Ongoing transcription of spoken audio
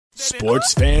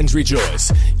Sports fans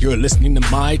rejoice. You're listening to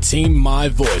My Team, My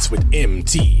Voice with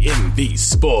MTMV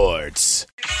Sports.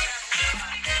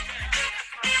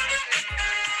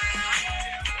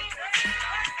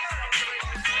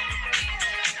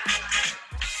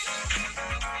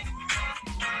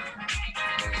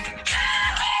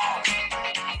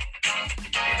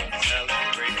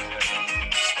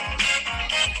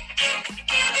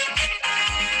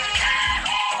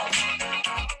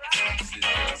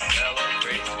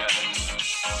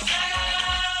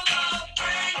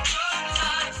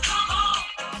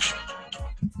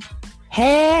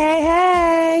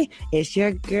 Hey, it's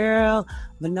your girl,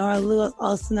 Menora Lewis,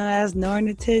 also known as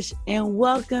Norna Tish, and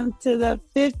welcome to the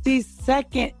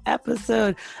 52nd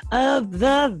episode of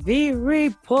the V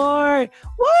Report.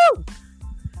 Woo!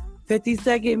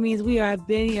 52nd means we have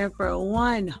been here for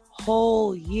one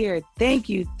whole year. Thank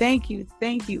you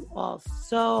all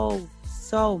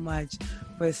so much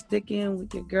for sticking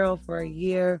with your girl for a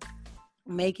year,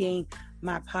 making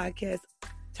my podcast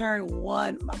turn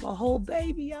one. I'm a whole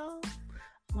baby, y'all.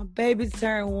 My baby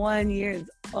turned 1 year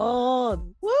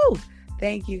old. Woo!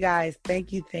 Thank you guys.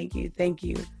 Thank you. Thank you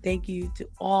to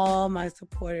all my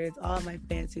supporters, all my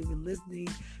fans who've been listening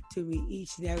to me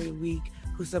each and every week,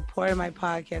 who supported my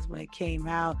podcast when it came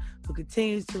out, who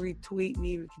continues to retweet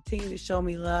me, who continue to show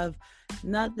me love.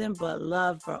 Nothing but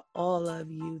love for all of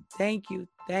you. Thank you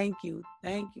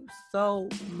so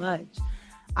much.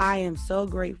 I am so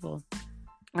grateful.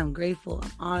 I'm grateful,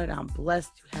 I'm honored, I'm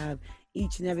blessed to have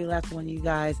each and every last one of you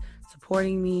guys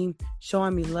supporting me,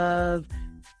 showing me love,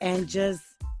 and just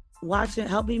watching,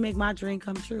 help me make my dream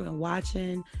come true, and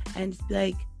watching, and just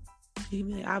like,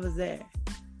 I was there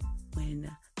when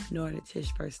Norna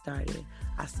Tish first started.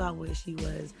 I saw where she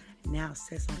was, and now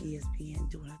sits on ESPN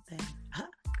doing her thing.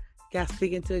 Got to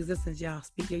speak into existence, y'all.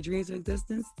 Speak your dreams to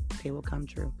existence, they will come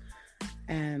true.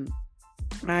 And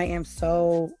I am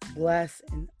so blessed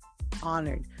and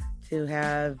honored to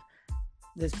have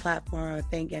this platform. I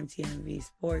thank MTMV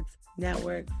Sports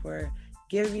Network for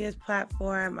giving me this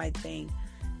platform. I thank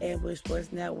Ambush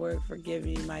Sports Network for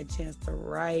giving me my chance to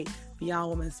write Beyond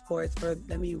Women's Sports, for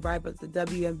letting me write about the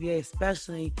WNBA,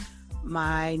 especially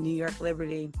my New York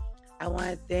Liberty. I want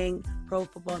to thank Pro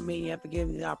Football Mania for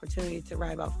giving me the opportunity to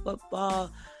write about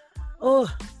football. Oh,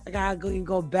 I gotta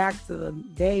go back to the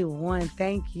day one.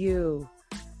 Thank you,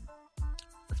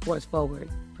 Sports Forward,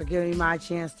 for giving me my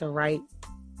chance to write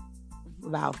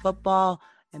about football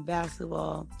and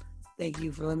basketball. Thank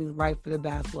you for letting me write for the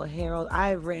Basketball Herald.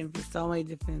 I've written for so many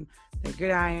different, the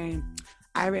Gridiron.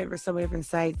 I've written for so many different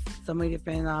sites, so many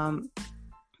different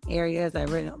areas.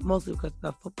 I've written mostly because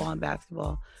of football and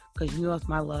basketball, because you know it's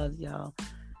my love, y'all.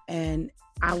 And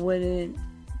I wouldn't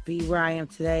be where I am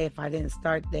today if I didn't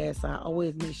start there. So I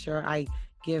always make sure I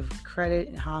give credit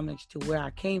and homage to where I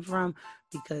came from,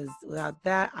 because without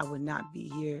that, I would not be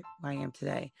here where I am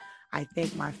today. I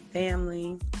thank my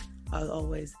family, as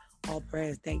always, all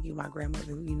prayers. Thank you, my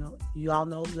grandmother, who, you all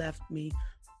know, left me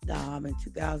in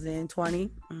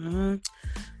 2020.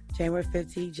 January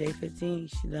 15th,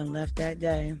 J15, she done left that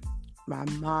day. My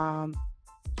mom,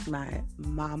 my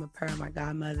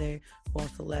godmother, who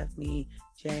also left me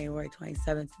January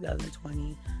 27th,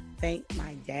 2020. Thank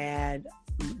my dad,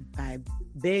 my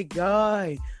big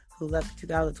guy, who left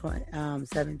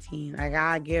 2017. I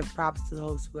gotta give props to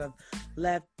those who have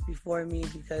left before me,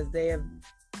 because they have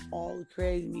all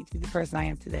created me to be the person I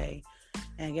am today.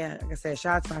 And again, like I said,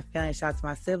 shout out to my family, shout out to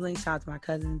my siblings, shout out to my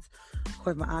cousins, of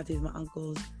course my aunties, my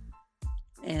uncles,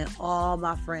 and all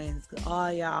my friends.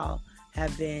 All y'all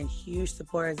have been huge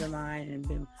supporters of mine and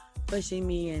been pushing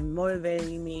me and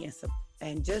motivating me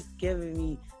and just giving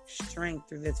me strength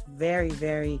through this very,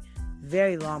 very,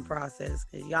 very long process.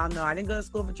 Because y'all know I didn't go to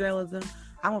school for journalism.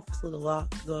 I went for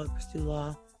pursue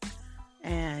law.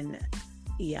 And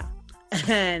yeah.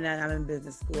 And I'm in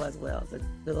business school as well, so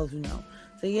for those who know.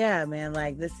 So yeah, man,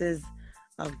 like, this is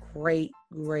a great,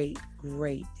 great,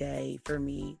 great day for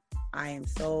me. I am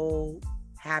so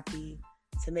happy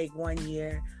to make 1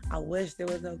 year. I wish there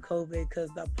was no COVID, because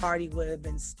the party would have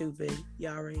been stupid. You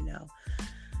already know.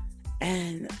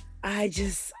 And I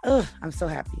just, I'm so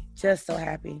happy. Just so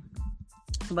happy.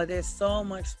 But there's so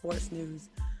much sports news.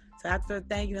 So after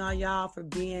thanking all y'all for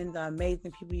being the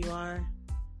amazing people you are,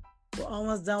 we're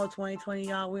almost done with 2020,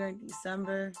 y'all. We're in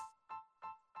December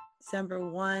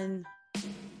 1.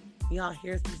 Y'all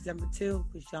hear it's December 2,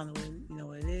 which y'all know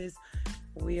what it is.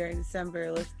 We are in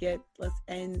December. Let's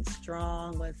end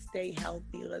strong. Let's stay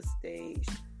healthy. Let's stay,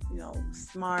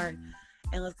 smart.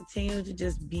 And let's continue to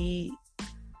just be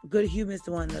good humans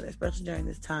to one another, especially during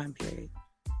this time period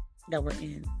that we're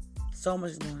in. So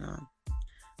much is going on.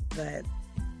 But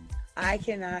I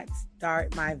cannot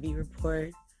start my V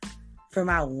report for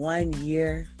my 1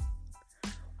 year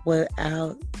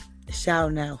without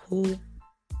shouting out who?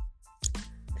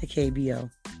 The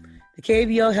KBO. The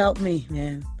KBO helped me,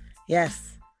 man.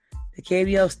 Yes, the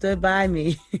KBO stood by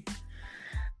me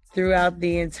throughout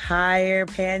the entire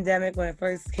pandemic when it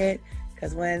first hit.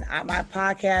 Because when my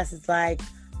podcast is like,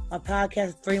 my podcast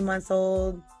is 3 months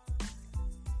old.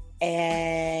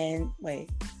 And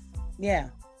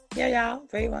y'all,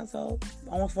 3 months old,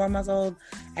 almost 4 months old.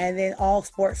 And then all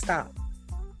sports stopped.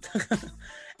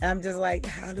 And I'm just like,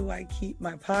 how do I keep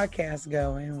my podcast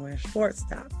going when sports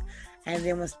stopped? And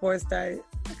then when sports started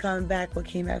coming back, what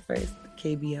came out first? The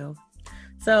KBO.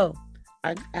 So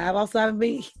I've also haven't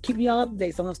been keeping y'all up to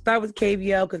date. So I'm going to start with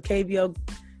KBO because KBO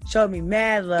showed me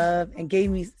mad love and gave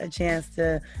me a chance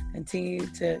to continue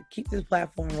to keep this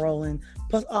platform rolling.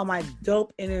 Plus all my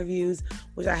dope interviews,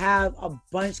 which I have a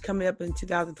bunch coming up in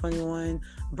 2021,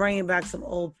 bringing back some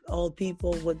old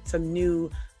people with some new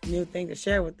thing to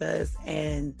share with us.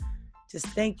 And just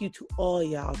thank you to all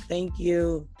y'all. Thank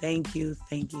you.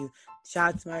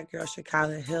 Shout out to my girl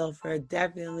Shakila Hill for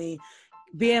definitely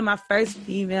being my first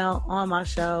female on my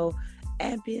show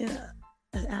and being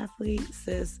an athlete.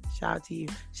 Sis, shout out to you.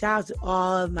 Shout out to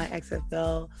all of my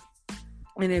XFL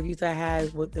interviews I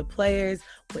had with the players,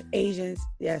 with agents.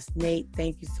 Yes, Nate,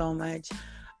 thank you so much.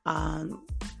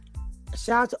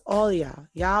 Shout out to all of y'all.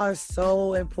 Y'all are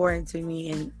so important to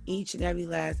me, and each and every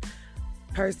last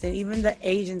person, even the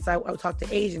agents. I talk to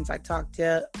agents, I talk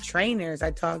to trainers,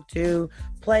 I talk to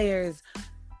players,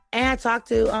 and I talk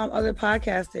to other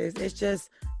podcasters. It's just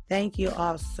thank you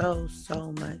all so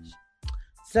much.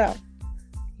 So,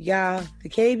 y'all, the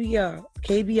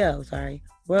KBO,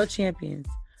 world champions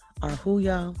are who,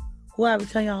 y'all? Who I was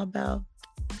telling y'all about?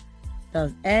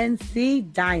 Those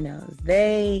NC Dinos.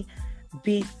 They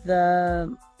beat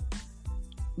the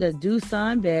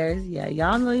Doosan Bears. Yeah,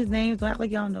 y'all know these names. Don't act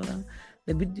like y'all know them.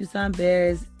 They beat the Doosan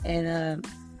Bears in a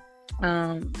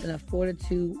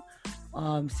 4-2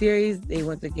 series. They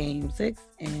went to Game 6,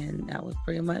 and that was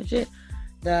pretty much it.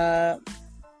 The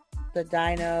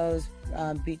Dinos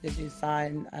beat the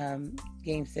Doosan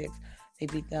Game 6. They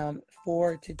beat them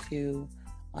 4-2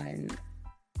 on.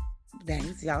 Dang,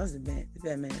 y'all, it's been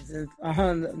a minute since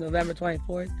November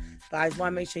 24th. But I just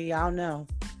want to make sure y'all know.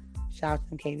 Shout out to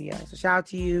them KBO. So shout out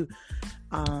to you,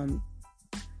 NC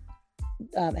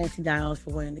Dinos,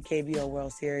 for winning the KBO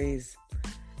World Series.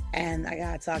 And I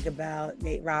gotta talk about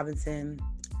Nate Robinson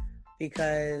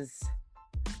because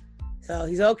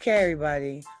he's okay,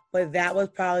 everybody. But that was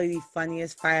probably the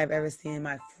funniest fight I've ever seen in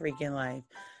my freaking life.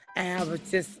 And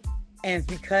it's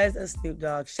because of Snoop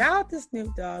Dogg. Shout out to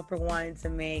Snoop Dogg for wanting to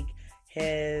make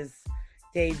his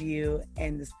debut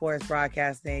in the sports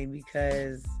broadcasting,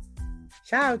 because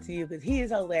shout out to you, because he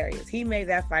is hilarious. He made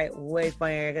that fight way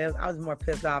funnier because I was more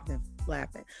pissed off than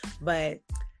laughing. But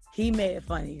he made it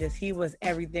funny because he was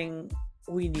everything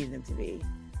we needed him to be.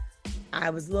 I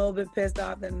was a little bit pissed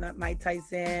off that Mike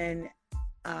Tyson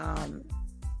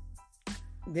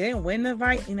didn't win the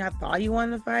fight. I thought he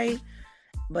won the fight,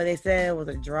 but they said it was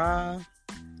a draw.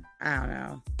 I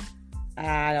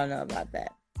don't know about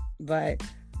that. But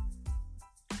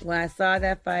when I saw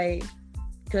that fight,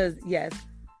 because yes,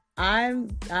 I'm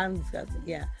disgusted.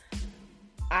 Yeah,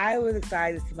 I was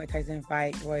excited to see Mike Tyson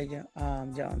fight Roy Jones.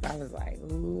 I was like,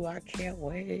 ooh, I can't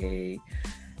wait.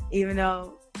 Even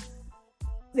though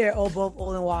they're both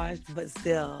old and washed, but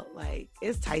still, like,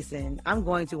 it's Tyson. I'm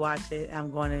going to watch it. I'm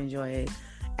going to enjoy it.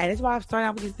 And that's why I'm starting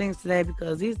out with these things today,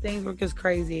 because these things were just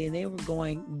crazy and they were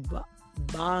going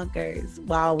bonkers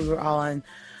while we were all on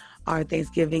our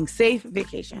Thanksgiving safe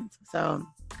vacations. So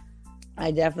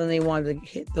I definitely wanted to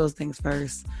hit those things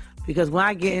first, because when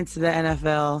I get into the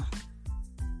NFL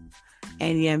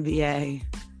and the NBA,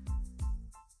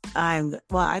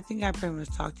 I think I pretty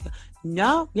much talked to you.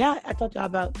 No, yeah, I talked to y'all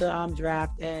about the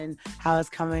draft and how it's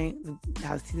coming,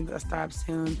 how the season's going to start up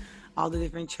soon, all the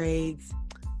different trades.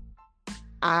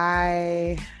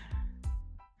 I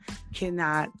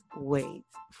cannot wait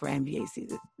for NBA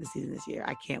season this year.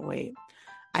 I can't wait.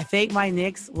 I think my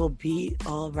Knicks will be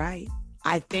all right.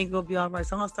 So I'm going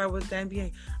to start with the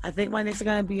NBA. I think my Knicks are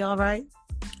going to be all right.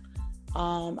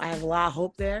 I have a lot of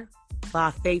hope there, a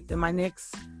lot of faith in my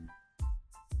Knicks.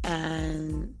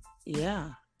 And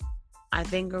yeah, I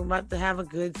think we're about to have a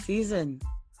good season.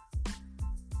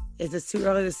 Is it too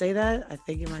early to say that? I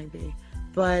think it might be.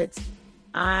 But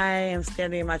I am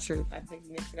standing in my truth. I think the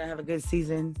Knicks are going to have a good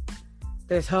season.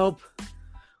 There's hope.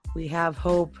 We have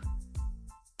hope.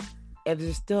 If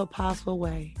there's still a possible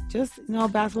way. Just,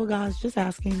 basketball guys, just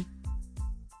asking.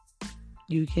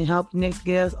 you can help the Knicks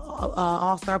get us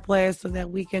all-star players so that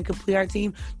we can complete our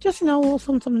team. Just, a little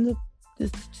something,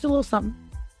 just a little something.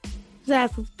 Just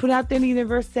ask, put out there in the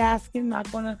universe, asking,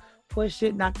 not going to push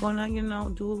it, not going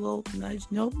to, do a little nudge.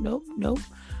 Nope.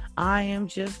 I am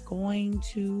just going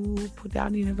to put out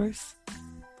in the universe.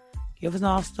 Give us an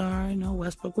all-star,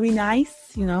 Westbrook would be nice,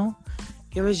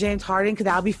 Give us James Harden, because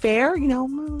that'll be fair, I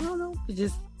don't know.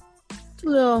 Just a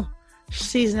little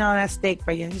seasoning on that steak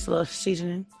for you. Just a little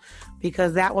seasoning.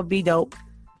 Because that would be dope.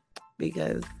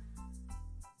 Because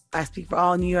I speak for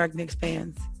all New York Knicks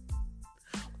fans.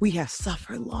 We have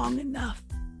suffered long enough.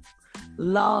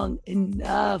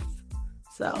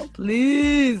 So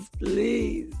please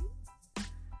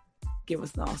give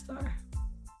us an all-star.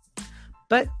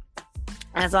 But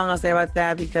that's all I'm going to say about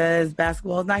that, because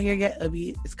basketball is not here yet.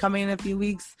 It's coming in a few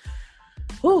weeks.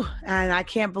 Whew, and I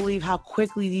can't believe how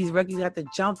quickly these rookies have to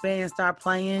jump in and start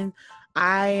playing.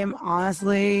 I am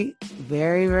honestly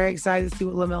very, very excited to see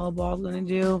what LaMelo Ball is going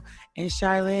to do in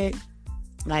Charlotte.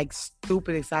 Like,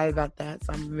 stupid excited about that.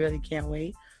 So I really can't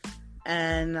wait.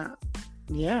 And,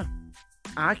 yeah,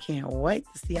 I can't wait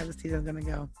to see how the season's going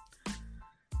to go.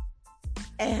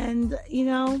 And,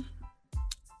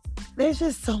 there's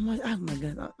just so much. Oh, my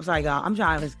goodness. I'm sorry, y'all. I'm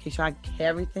trying to get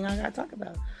everything I got to talk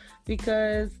about,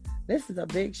 because this is a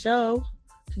big show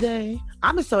today.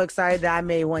 I'm just so excited that I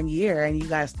made 1 year and you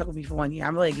guys stuck with me for 1 year.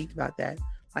 I'm really geeked about that.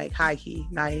 Like, high key.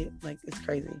 It's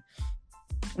crazy.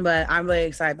 But I'm really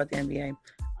excited about the NBA.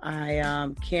 I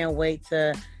can't wait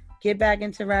to get back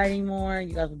into writing more.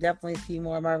 You guys will definitely see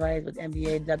more of my writings with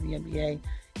NBA, WNBA.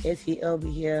 It'll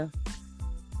be here.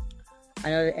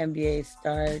 I know the NBA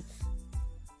starts.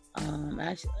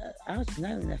 Actually, I was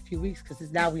not in a few weeks,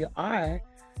 because now we are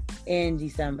in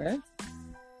December.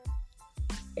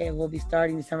 It will be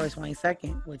starting December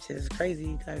 22nd, which is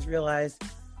crazy, because I just realized.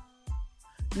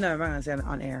 No, I'm not going to say it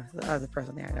on air. The other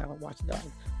person there, I will watch the dog.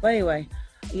 But anyway,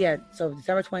 yeah, so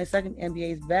December 22nd,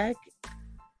 NBA is back.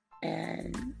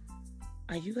 And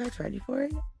are you guys ready for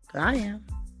it? Because I am.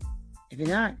 If you're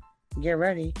not, get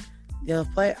ready. They'll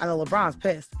play. I know LeBron's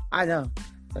pissed. I know.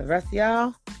 But the rest of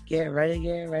y'all, get ready.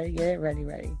 Because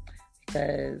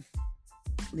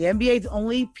the NBA is the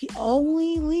only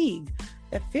league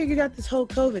that figured out this whole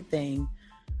COVID thing.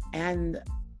 And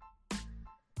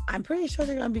I'm pretty sure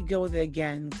they're going to be good with it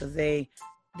again, because they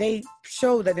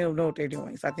show that they don't know what they're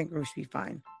doing. So I think we should be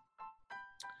fine.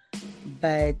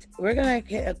 But we're going to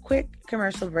get a quick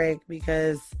commercial break,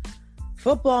 because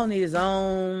football needs its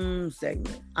own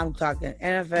segment. I'm talking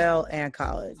NFL and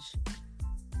college.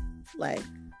 Like,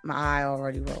 my eye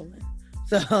already rolling.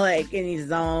 So, it needs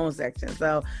its own section.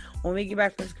 So, when we get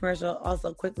back from this commercial,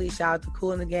 also quickly shout out to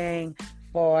Kool and the Gang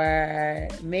for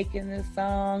making this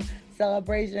song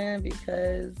Celebration,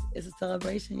 because it's a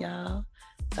celebration, y'all.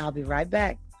 So I'll be right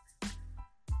back.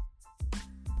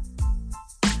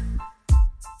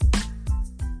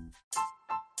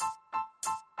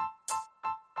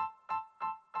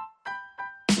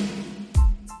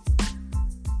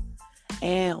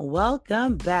 And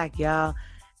welcome back, y'all.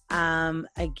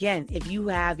 Again, if you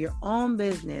have your own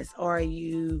business, or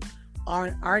you are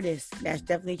an artist that's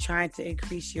definitely trying to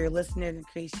increase your listeners,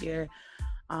 increase your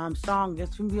song,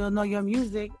 just for people to know your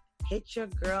music, hit your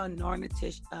girl Nora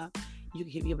Natish up. You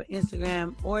can hit me up on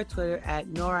Instagram or Twitter at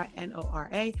Nora, Nora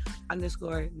 _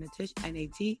 Natish,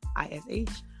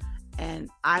 Natish. And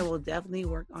I will definitely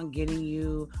work on getting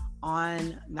you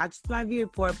on not just my V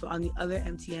Report, but on the other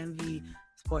MTMV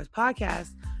Sports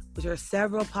podcasts, which are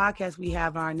several podcasts we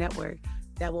have on our network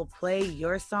that will play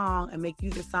your song and make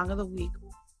you the song of the week,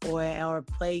 or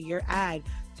play your ad,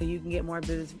 so you can get more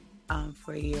business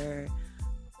for your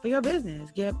business.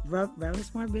 Get very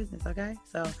smart business, okay?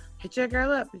 So hit your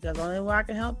girl up, because the only way I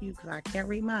can help you, because I can't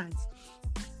read minds.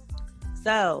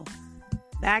 So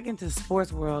back into the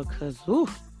sports world, because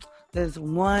this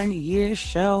 1 year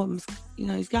show,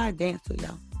 he's got to dance to it,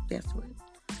 y'all. Dance to it.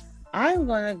 I'm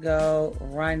going to go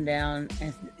run down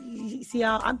and see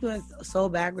how I'm doing so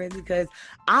backwards, because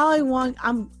I'm going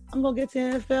to get to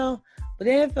the NFL, but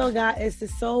the NFL is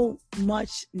just so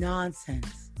much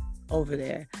nonsense over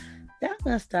there. Then I'm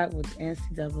going to start with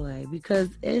NCAA, because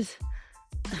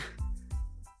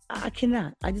I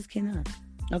just cannot.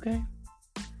 Okay.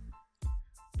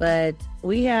 But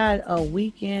we had a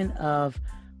weekend of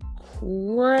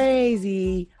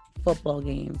crazy football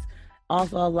games.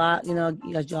 Also a lot,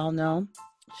 as y'all know,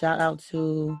 shout out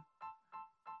to,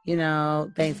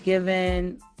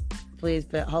 Thanksgiving. Please,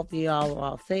 hopefully y'all are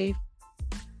all safe.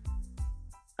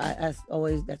 That's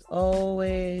always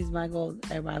my goal.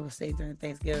 Everybody was safe during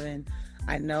Thanksgiving.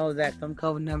 I know that some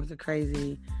COVID numbers are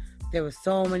crazy. There were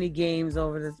so many games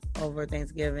over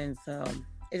Thanksgiving, so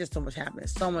it's just so much happening.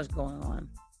 So much going on.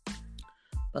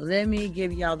 But let me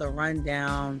give y'all the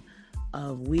rundown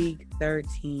of week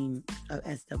 13 of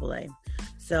NCAA.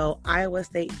 So Iowa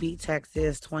State beat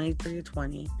Texas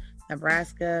 23-20.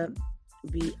 Nebraska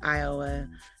beat Iowa.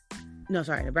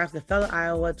 Nebraska fell to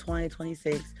Iowa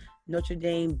 20-26. Notre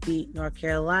Dame beat North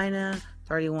Carolina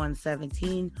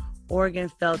 31-17. Oregon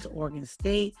fell to Oregon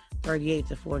State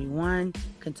 38-41.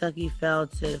 Kentucky fell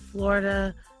to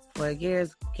Florida. Florida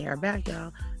Gators are back,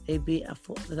 y'all. They beat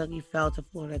Kentucky fell to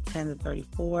Florida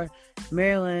 10-34.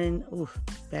 Maryland,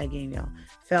 bad game, y'all.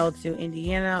 Fell to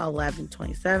Indiana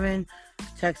 11-27.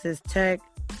 Texas Tech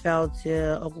fell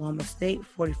to Oklahoma State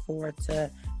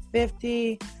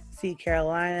 44-50.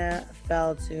 Carolina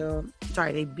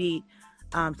they beat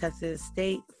Texas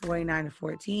State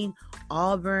 49-14.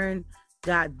 Auburn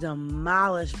got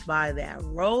demolished by that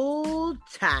Roll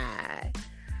Tide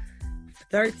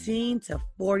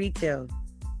 13-42.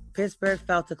 Pittsburgh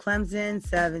fell to Clemson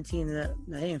 17.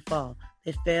 They didn't fall.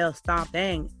 They fell, stomped,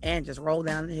 and just rolled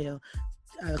down the hill.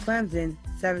 Clemson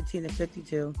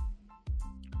 17-52.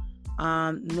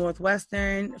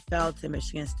 Northwestern fell to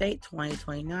Michigan State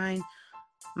 20-29.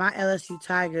 My LSU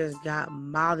Tigers got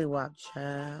mollywopped,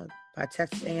 child, by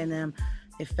Texas A&M.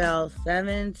 They fell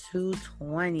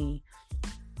 7-20.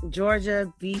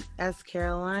 Georgia beat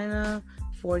Carolina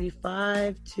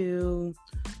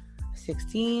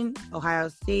 45-16. Ohio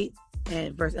State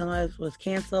versus Illinois was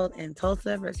canceled, and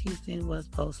Tulsa versus Houston was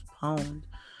postponed.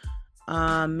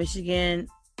 Minnesota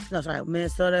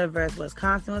versus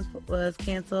Wisconsin was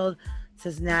canceled.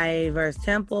 Cincinnati versus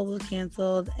Temple was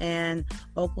canceled, and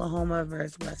Oklahoma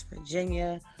versus West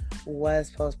Virginia was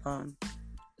postponed.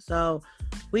 So,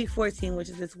 week 14, which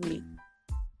is this week,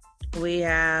 we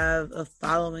have the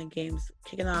following games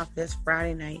kicking off this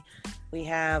Friday night. We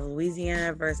have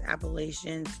Louisiana versus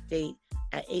Appalachian State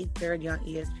at 8:30 on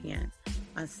ESPN.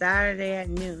 On Saturday at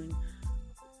noon,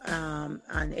 on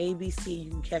ABC, you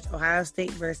can catch Ohio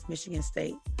State versus Michigan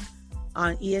State.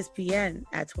 On ESPN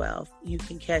at 12, you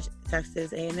can catch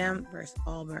Texas A&M versus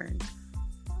Auburn.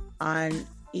 On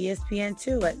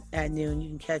ESPN2 at noon, you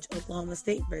can catch Oklahoma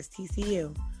State versus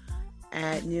TCU.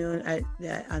 At noon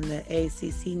on the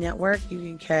ACC network, you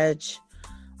can catch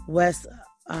West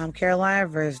Carolina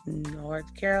versus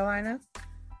North Carolina.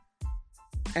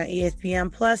 At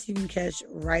ESPN Plus, you can catch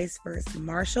Rice versus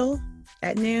Marshall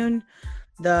at noon.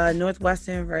 The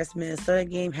Northwestern versus Minnesota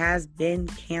game has been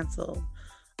canceled.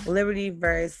 Liberty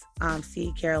versus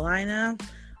Carolina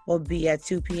will be at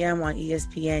 2 p.m. on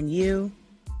ESPNU.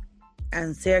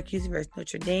 And Syracuse versus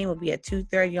Notre Dame will be at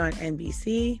 2:30 on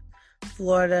NBC. The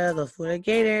Florida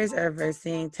Gators are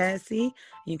versing Tennessee.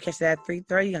 You can catch that at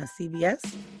 3:30 on CBS.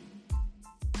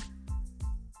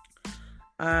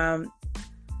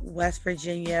 West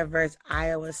Virginia versus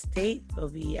Iowa State will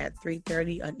be at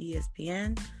 3:30 on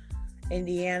ESPN.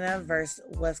 Indiana versus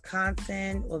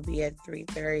Wisconsin will be at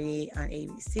 3:30 on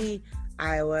ABC.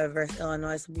 Iowa versus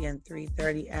Illinois will be at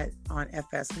 3:30 on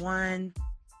FS1.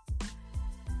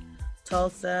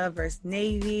 Tulsa versus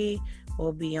Navy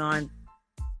will be on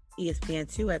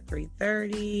ESPN2 at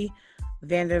 3:30.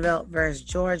 Vanderbilt versus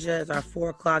Georgia is our 4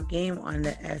 o'clock game on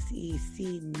the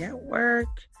SEC network.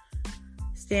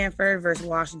 Stanford versus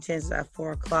Washington is at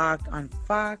 4 o'clock on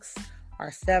Fox.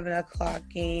 Our 7 o'clock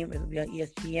game, it will be on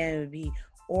ESPN. It would be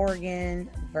Oregon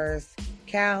versus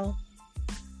Cal.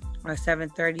 Our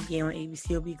 7:30 game on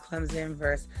ABC will be Clemson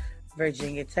versus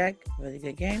Virginia Tech. Really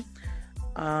good game.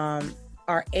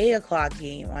 Our 8 o'clock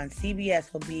game on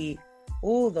CBS will be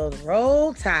those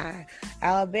Roll Tide.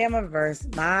 Alabama versus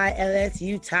my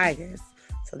LSU Tigers.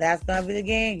 So that's going to be the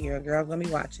game your girl's going to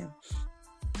be watching.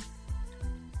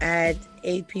 At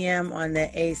 8 p.m. on the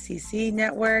ACC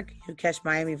network, you can catch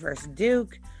Miami versus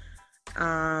Duke.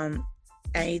 At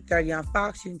 8:30 on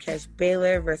Fox, you can catch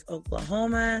Baylor versus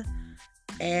Oklahoma.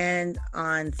 And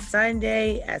on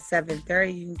Sunday at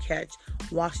 7:30, you can catch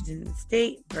Washington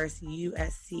State versus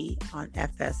USC on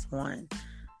FS1.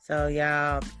 So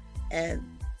y'all, and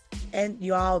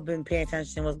you all have been paying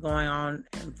attention to what's going on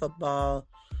in football.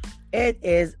 It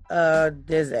is a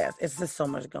disaster. It's just so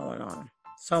much going on.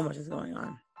 So much is going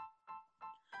on.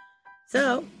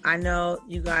 So I know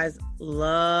you guys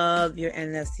love your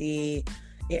NCAA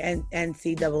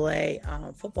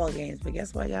football games, but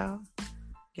guess what, y'all?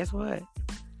 Guess what?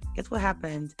 Guess what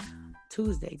happened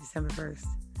Tuesday, December 1st?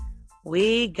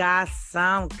 We got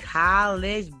some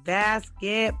college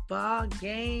basketball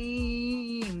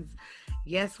games.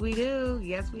 Yes, we do.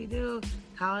 Yes, we do.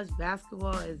 College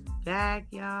basketball is back,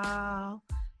 y'all.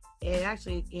 It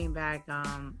actually came back.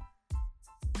 I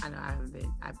know I haven't been.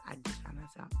 I just found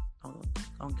this out.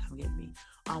 Don't come get me.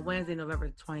 On Wednesday, November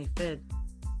 25th,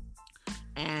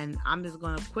 And I'm just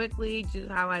going to quickly just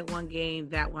highlight one game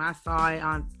that when I saw it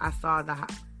I saw the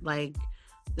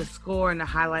score and the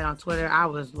highlight on Twitter. I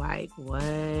was like, what?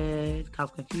 I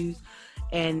was confused.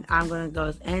 And I'm going to go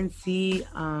as NCAT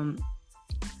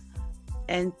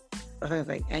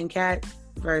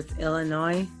versus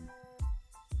Illinois.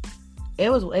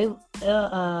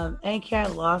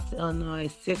 NCAT lost to Illinois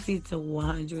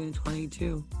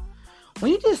 60-122.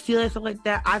 When you just see stuff like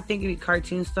that, I think it'd be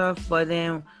cartoon stuff, but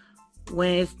then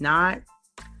when it's not,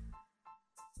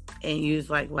 and you're just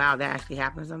like, wow, that actually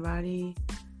happened to somebody,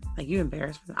 like, you're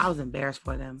embarrassed for them. I was embarrassed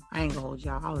for them. I ain't gonna hold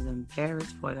y'all. I was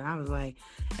embarrassed for them. I was like,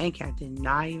 NCAT did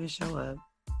not even show up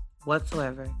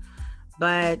whatsoever.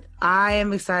 But I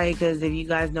am excited because if you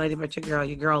guys know anything about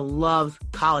your girl loves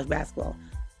college basketball.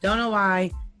 Don't know why.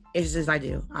 It's just I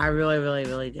do. I really, really,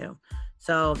 really do.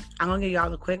 So I'm going to give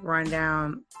y'all a quick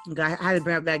rundown. I had to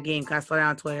bring up that game because I saw it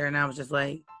on Twitter and I was just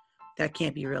like, that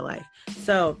can't be real life.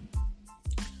 So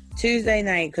Tuesday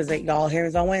night, because y'all hear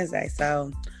us on Wednesday.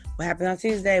 So what happened on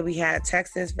Tuesday? We had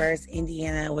Texas versus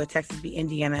Indiana, where Texas beat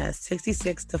Indiana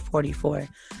 66-44.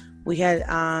 We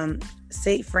had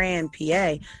St. Fran,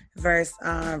 PA versus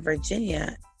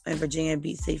Virginia, and Virginia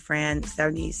beat St. Fran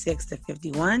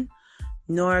 76-51.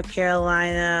 North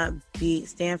Carolina beat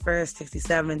Stanford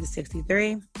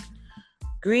 67-63.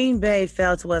 Green Bay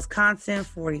fell to Wisconsin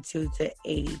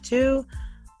 42-82.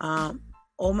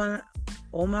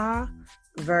 Omaha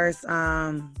versus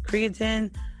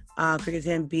Creighton.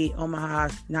 Creighton beat Omaha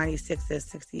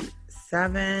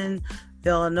 96-67.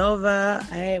 Villanova,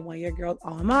 one of your girls'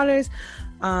 alma maters,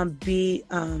 beat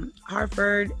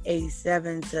Hartford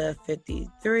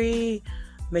 87-53.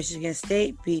 Michigan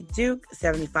State beat Duke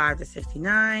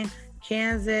 75-69.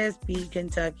 Kansas beat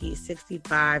Kentucky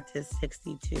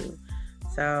 65-62.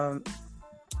 So,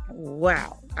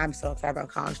 wow, I'm so excited about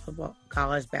college football,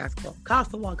 college basketball, and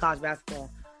college basketball.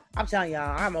 I'm telling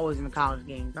y'all, I'm always in the college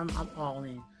games. I'm all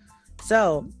in.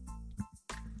 So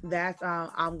that's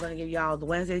I'm gonna give y'all the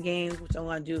Wednesday games, which I'm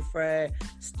gonna do for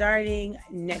starting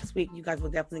next week. You guys will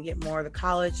definitely get more of the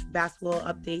college basketball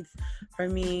updates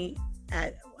from me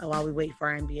while we wait for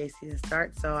our NBA season to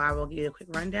start. So I will give you a quick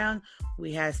rundown.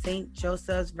 We have St.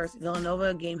 Joseph's versus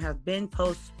Villanova. Game has been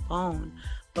postponed,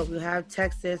 but we'll have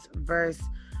Texas versus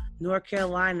North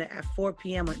Carolina at 4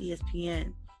 p.m. on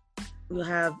ESPN. We'll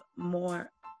have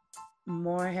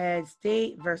Morehead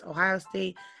State versus Ohio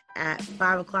State at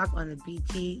 5 o'clock on the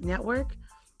BT network.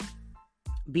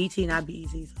 BT, not BET,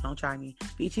 so don't try me.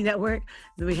 BT network.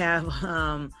 Then we have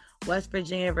West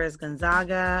Virginia versus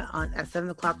Gonzaga at 7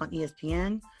 o'clock on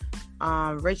ESPN.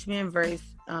 Richmond versus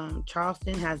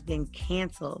Charleston has been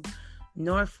canceled.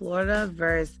 North Florida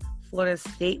versus Florida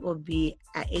State will be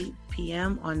at 8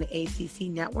 p.m. on the ACC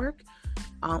network.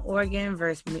 Oregon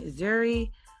versus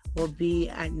Missouri will be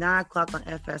at 9 o'clock on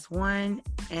FS1.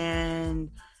 And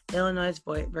Illinois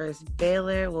versus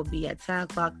Baylor will be at 10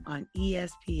 o'clock on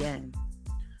ESPN.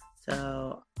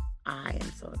 So I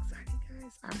am so excited,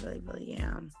 guys. I really, really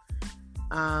am.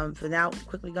 For now,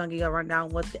 quickly going to give you a rundown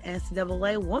with the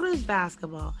NCAA women's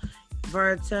basketball.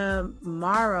 For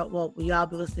tomorrow, well, y'all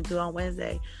be listening to it on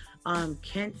Wednesday,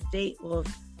 Kent State will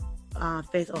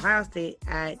face Ohio State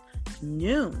at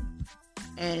noon.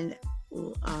 And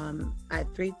at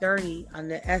 3:30 on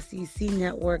the SEC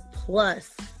Network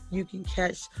Plus, you can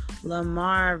catch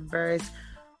Lamar versus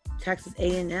Texas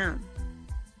A&M.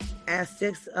 At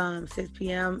 6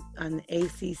 p.m. on the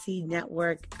ACC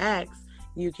Network X,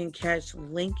 you can catch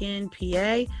Lincoln,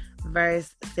 PA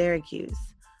versus Syracuse.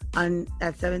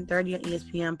 At 7:30 on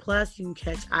ESPN Plus, you can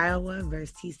catch Iowa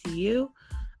versus TCU.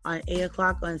 On 8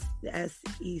 o'clock on the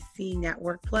SEC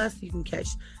Network Plus, you can catch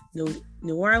New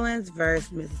Orleans versus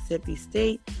Mississippi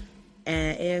State.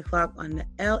 And at 8 o'clock on the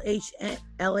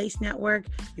LH Network,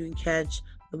 you can catch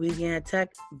Louisiana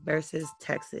Tech versus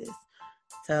Texas.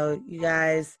 So you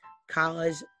guys,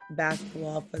 college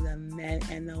basketball for the men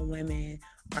and the women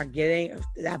are getting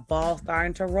that ball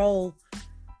starting to roll.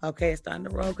 Okay, it's starting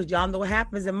to roll because y'all know what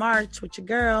happens in March with your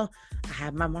girl. I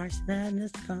have my March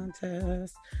Madness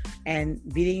contest, and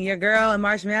beating your girl in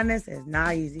March Madness is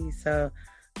not easy. So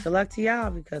good luck to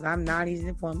y'all because I'm not easy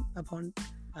opponent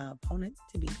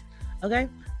to beat. Okay,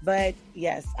 but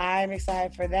yes, I'm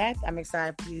excited for that. I'm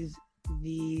excited for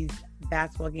these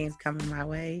basketball games coming my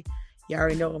way. You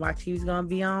already know what my team's gonna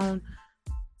be on.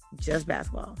 Just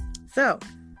basketball. So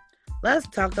let's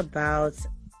talk about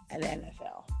the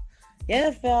NFL. The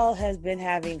NFL has been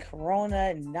having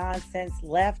corona nonsense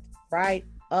left, right,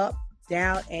 up,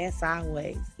 down, and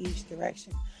sideways, each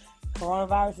direction.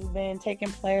 Coronavirus has been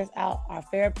taking players out. Our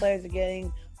favorite players are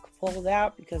getting pulled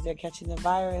out because they're catching the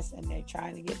virus and they're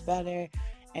trying to get better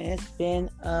and it's been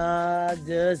a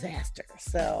disaster.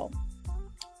 So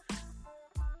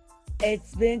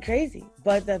it's been crazy.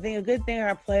 But a good thing, a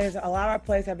lot of our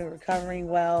players have been recovering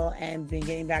well and been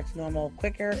getting back to normal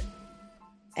quicker.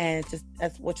 And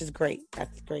which is great.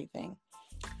 That's a great thing.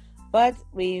 But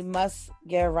we must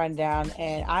get a rundown,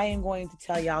 and I am going to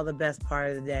tell y'all the best part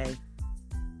of the day.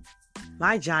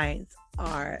 My Giants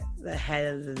are the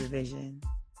head of the division.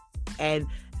 And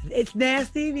it's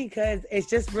nasty because it's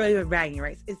just really a bragging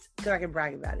rights. It's because I can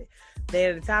brag about it.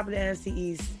 They're at the top of the NFC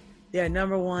East. They're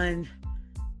number one.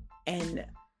 And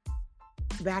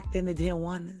back then they didn't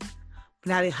want us. But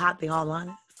now they're hot. They all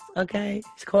want us. Okay?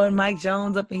 It's calling Mike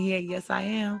Jones up in here. Yes, I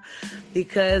am.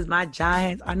 Because my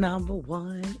Giants are number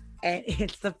one. And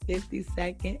it's the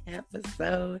 52nd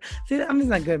episode. See, I'm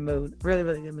just in a good mood. Really,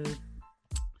 really good mood.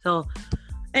 So,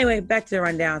 anyway, back to the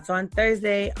rundown. So, on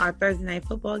Thursday, our Thursday night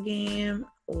football game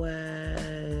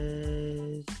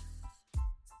was...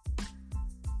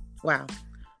 Wow.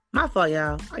 My fault,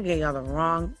 y'all. I gave y'all the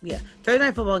wrong... Yeah. Thursday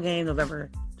night football game,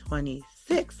 November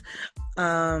 26th,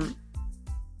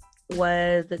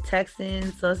 was the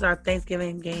Texans. So, it's our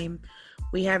Thanksgiving game.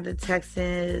 We have the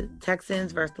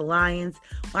Texans versus the Lions.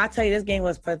 When I tell you this game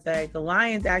was pathetic, the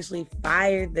Lions actually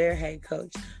fired their head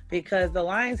coach because the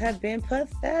Lions have been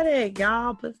pathetic,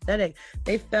 y'all, pathetic.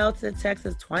 They fell to the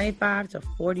Texans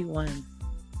 25-41.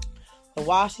 The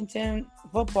Washington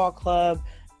Football Club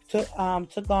took on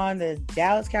the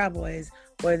Dallas Cowboys,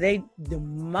 where they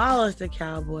demolished the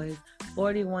Cowboys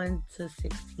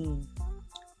 41-16.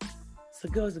 So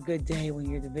it was a good day when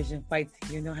your division fights.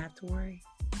 You don't have to worry.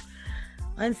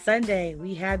 On Sunday,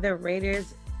 we had the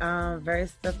Raiders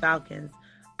versus the Falcons.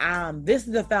 This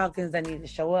is the Falcons that need to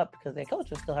show up because their coach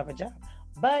will still have a job,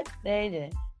 but they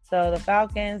didn't. So the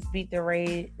Falcons beat the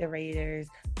Raiders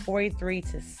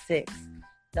 43-6.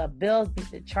 The Bills beat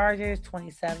the Chargers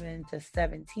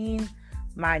 27-17.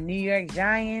 My New York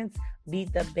Giants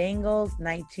beat the Bengals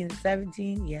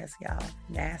 19-17. Yes, y'all,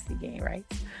 nasty game, right?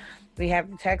 We have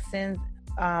the Texans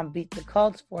beat the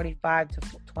Colts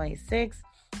 45-26.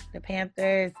 The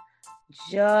Panthers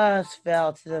just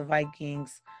fell to the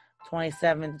Vikings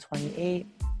 27-28.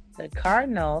 The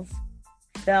Cardinals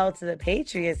fell to the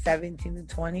Patriots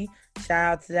 17-20. Shout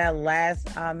out to that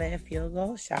last minute field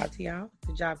goal. Shout out to y'all.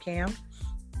 Good job, Cam.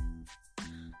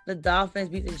 The Dolphins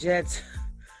beat the Jets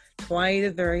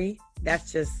 20-3.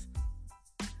 That's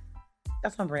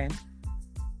on brand.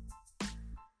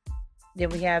 Then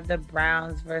we have the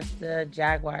Browns versus the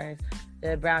Jaguars.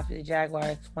 The Browns beat the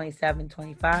Jaguars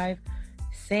 27-25.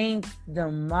 Saints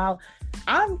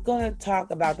I'm going to talk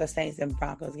about the Saints and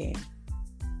Broncos game.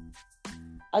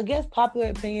 Against popular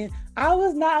opinion, I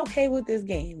was not okay with this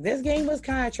game. This game was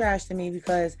kind of trash to me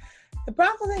because the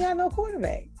Broncos ain't got no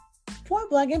quarterback. Point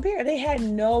blank and period. They had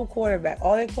no quarterback.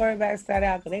 All their quarterbacks sat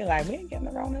out because they like, we ain't getting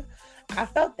the Rona. I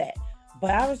felt that.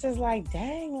 But I was just like,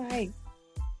 dang, like,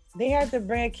 they had to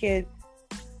bring a kid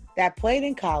that played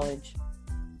in college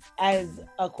as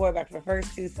a quarterback for the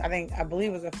first I believe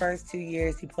it was the first 2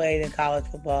 years he played in college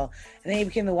football. And then he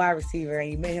became the wide receiver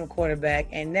and you made him quarterback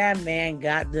and that man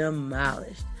got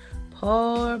demolished.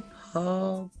 Poor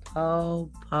Po.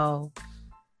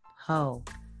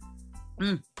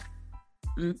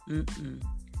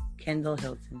 Kendall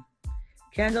Hilton.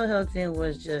 Kendall Hilton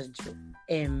was just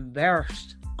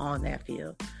embarrassed on that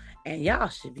field. And y'all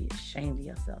should be ashamed of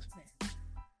yourselves, man.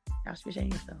 Y'all should be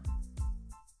ashamed of yourself.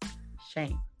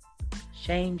 Shame.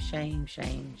 Shame, shame,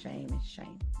 shame, shame, and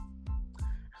shame.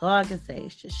 All I can say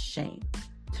is just shame.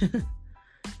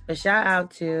 But shout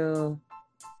out to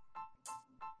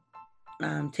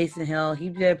Taysom Hill. He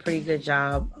did a pretty good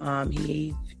job.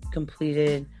 He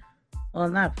completed,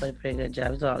 not a pretty good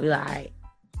job. It's all right.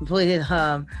 Completed 6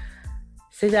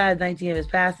 out of 19 of his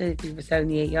passes. He threw for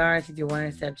 78 yards. He threw 1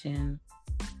 interception.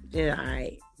 Did all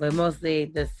right. But mostly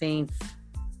the Saints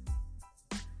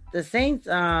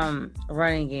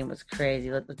running game was crazy.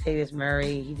 Look, Latavius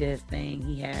Murray, he did his thing.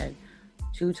 He had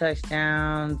 2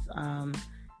 touchdowns,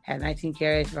 had 19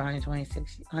 carries for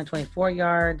 124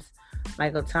 yards.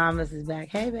 Michael Thomas is back.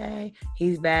 Hey, babe.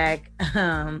 He's back.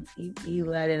 He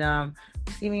led in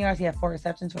receiving yards. He had 4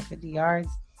 receptions for 50 yards.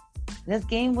 This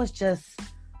game was just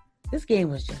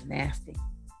nasty.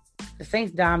 The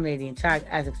Saints dominated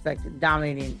as expected,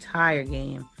 dominated the entire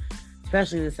game,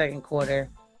 especially the second quarter.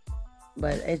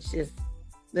 But it's just,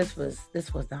 this was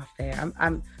not fair.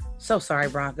 I'm so sorry,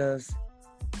 Broncos.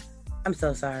 I'm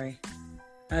so sorry.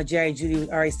 Jerry Jeudy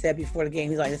already said before the game,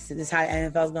 he's like, this is how the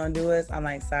NFL's going to do us. I'm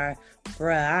like, sorry,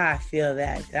 bruh, I feel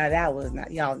that. That was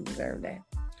not, y'all deserve that.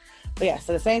 But yeah,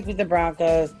 so the Saints beat the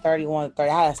Broncos 31-30. I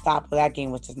had to stop, but that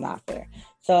game was just not fair.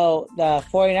 So the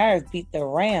 49ers beat the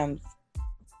Rams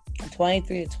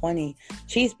 23-20.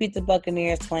 Chiefs beat the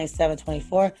Buccaneers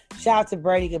 27-24. Shout out to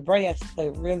Brady, because Brady actually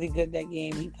played really good that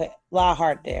game. He put a lot of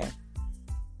heart there.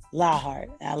 A lot of heart.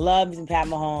 And I love me some Pat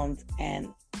Mahomes and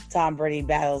Tom Brady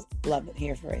battles. Love it.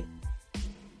 Here for it.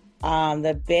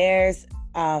 The Bears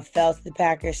fell to the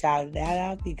Packers. Shouted that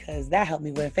out because that helped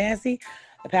me win fantasy.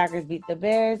 The Packers beat the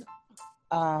Bears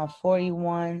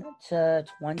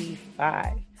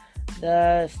 41-25.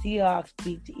 The Seahawks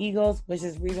beat the Eagles, which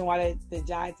is the reason why the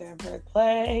Giants are in first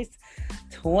place,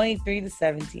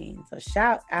 23-17. So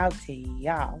shout out to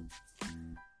y'all.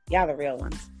 Y'all the real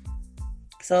ones.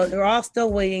 So they're all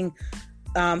still waiting.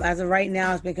 As of right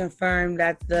now, it's been confirmed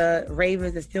that the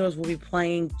Ravens and Steelers will be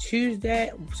playing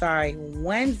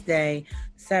Wednesday,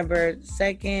 December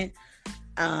 2nd,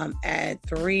 at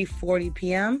 3:40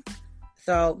 p.m.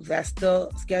 So that's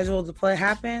still scheduled to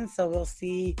happen. So we'll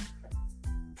see.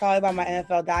 Probably by my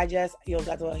NFL Digest, you'll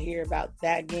get to hear about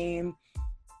that game.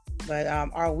 But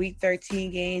our Week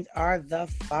 13 games are the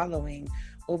following.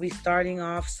 We'll be starting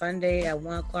off Sunday at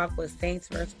 1 o'clock with Saints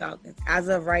versus Falcons. As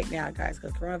of right now, guys,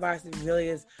 because coronavirus really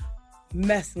is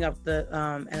messing up the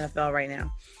NFL right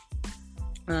now.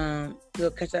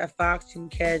 You'll catch that at Fox. You can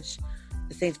catch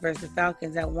the Saints versus the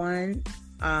Falcons at 1.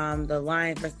 The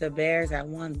Lions versus the Bears at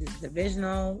 1. This is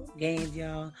divisional games,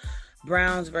 y'all.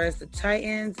 Browns versus the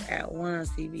Titans at 1 on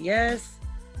CBS.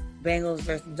 Bengals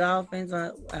versus Dolphins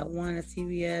at 1 on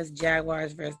CBS.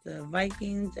 Jaguars versus the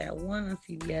Vikings at 1 on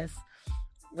CBS.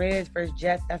 Raiders versus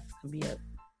Jets. That's going to be a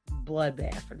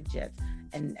bloodbath for the Jets.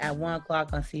 And at 1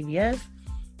 o'clock on CBS.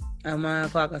 At 1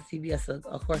 o'clock on CBS, so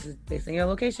of course, it's based on your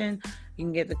location. You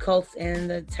can get the Colts and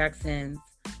the Texans.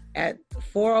 At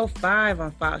 4:05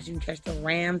 on Fox, you can catch the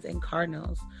Rams and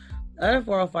Cardinals. The other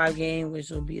 4:05 game, which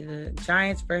will be the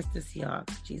Giants versus the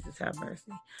Seahawks. Jesus have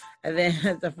mercy. And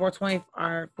then the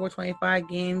 4:25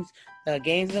 games, the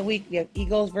games of the week, we have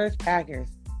Eagles versus Packers.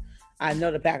 I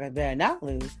know the Packers better not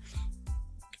lose.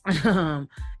 And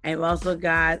we also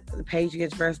got the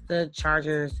Patriots versus the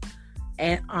Chargers.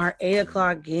 And our 8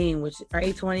 o'clock game, which our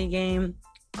 8:20 game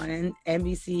on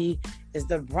NBC, is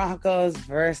the Broncos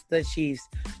versus the Chiefs.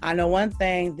 I know one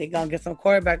thing, they're going to get some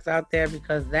quarterbacks out there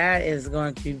because that is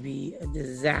going to be a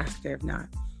disaster if not.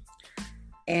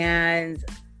 And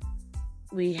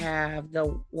we have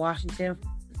the Washington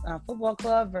Football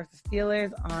Club versus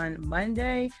Steelers on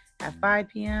Monday at 5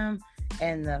 p.m.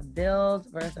 and the Bills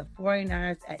versus the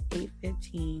 49ers at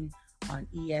 8:15 on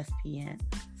ESPN.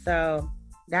 So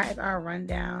that is our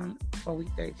rundown for Week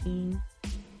 13.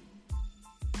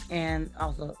 And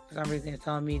also, for some reason, it's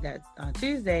telling me that on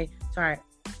Tuesday,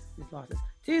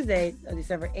 Tuesday,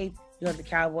 December 8th, you have the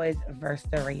Cowboys versus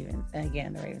the Ravens. And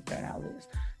again, the Ravens better not lose.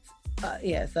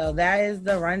 So that is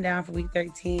the rundown for Week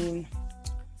 13.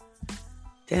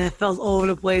 The NFL's all over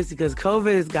the place because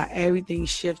COVID has got everything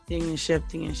shifting.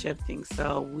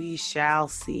 So we shall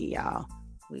see, y'all.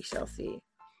 We shall see.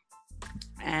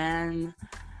 And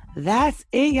that's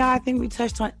it, y'all. I think we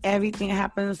touched on everything that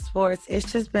happened in sports.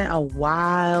 It's just been a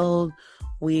wild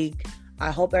week. I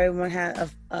hope everyone had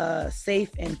a safe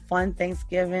and fun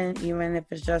Thanksgiving, even if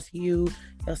it's just you,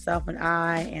 yourself, and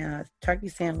I, and a turkey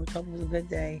sandwich. Hope it was a good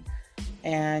day.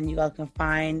 And you guys can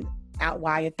find out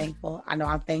why you're thankful. I know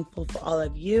I'm thankful for all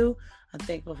of you. I'm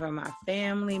thankful for my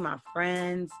family, my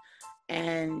friends,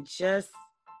 and just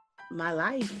my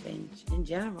life in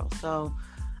general. So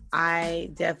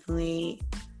I definitely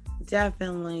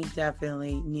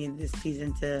need this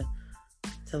season to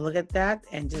look at that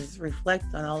and just reflect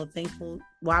on all the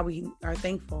why we are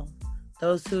thankful.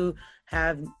 Those who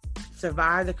have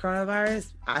survived the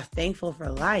coronavirus are thankful for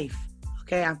life.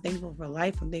 Okay, I'm thankful for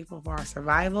life. I'm thankful for our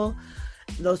survival.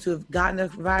 Those who have gotten the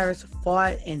virus,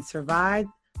 fought, and survived,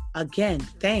 again,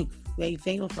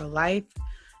 thankful for life.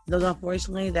 Those,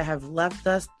 unfortunately, that have left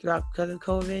us because of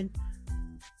COVID,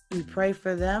 we pray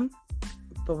for them.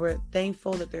 But we're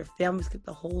thankful that their families get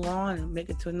to hold on and make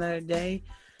it to another day.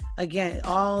 Again,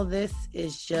 all this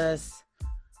is just,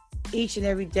 each and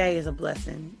every day is a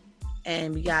blessing.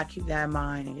 And we got to keep that in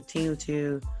mind and continue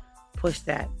to push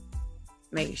that.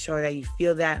 Make sure that you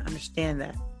feel that, understand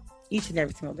that, each and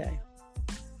every single day.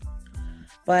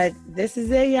 But this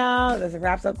is it, y'all. This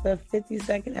wraps up the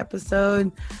 52nd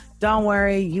episode. Don't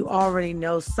worry, you already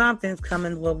know something's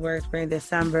coming with Words Spring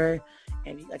December.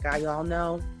 And like you all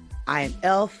know, I am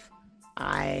Elf.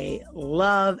 I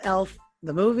love Elf,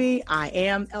 the movie. I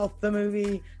am Elf, the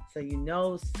movie. So you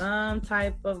know some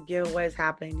type of giveaway is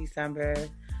happening in December.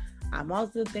 I'm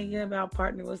also thinking about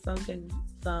partnering with some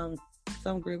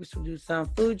groups to do some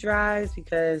food drives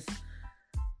because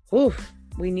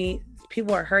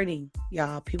people are hurting,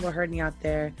 y'all. People are hurting out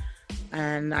there.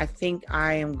 And I think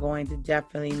I am going to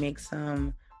definitely make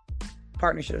some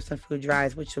partnership with Food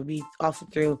Drives, which will be also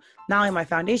through not only my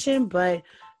foundation, but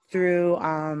through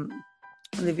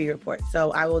the V Report.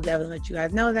 So I will definitely let you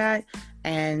guys know that,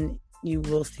 and you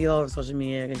will see all over social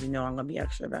media because I'm going to be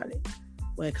extra about it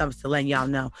when it comes to letting y'all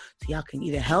know. So y'all can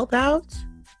either help out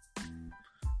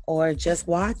or just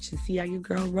watch and see how your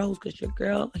girl rolls, because your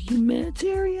girl a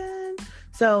humanitarian.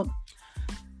 So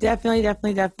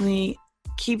definitely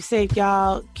keep safe,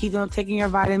 y'all. Keep on taking your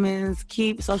vitamins.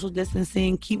 Keep social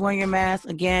distancing. Keep wearing your mask.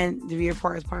 Again, the V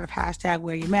Report is part of hashtag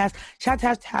wear your mask. Shout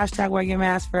out to hashtag wear your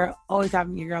mask for always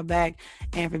having your girl back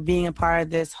and for being a part of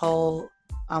this whole,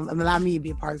 allow me to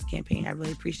be a part of this campaign. I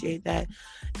really appreciate that.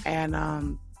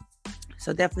 And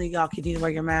so definitely y'all continue to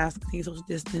wear your mask, continue social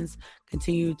distance,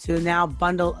 continue to now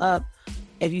bundle up.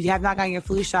 If you have not gotten your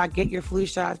flu shot, get your flu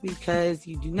shots, because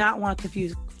you do not want to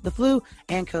confuse the flu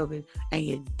and COVID. And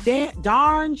you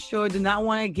darn sure do not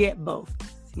want to get both.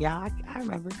 Yeah, I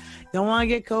remember. You don't want to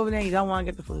get COVID and you don't want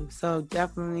to get the flu. So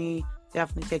definitely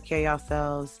take care of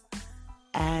yourselves.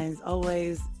 And as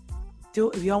always,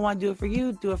 if you don't want to do it for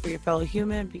you, do it for your fellow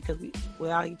human, because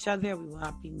without each other, we will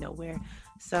not be nowhere.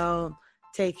 So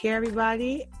take care,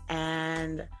 everybody,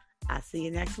 and I'll see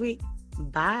you next week.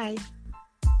 Bye.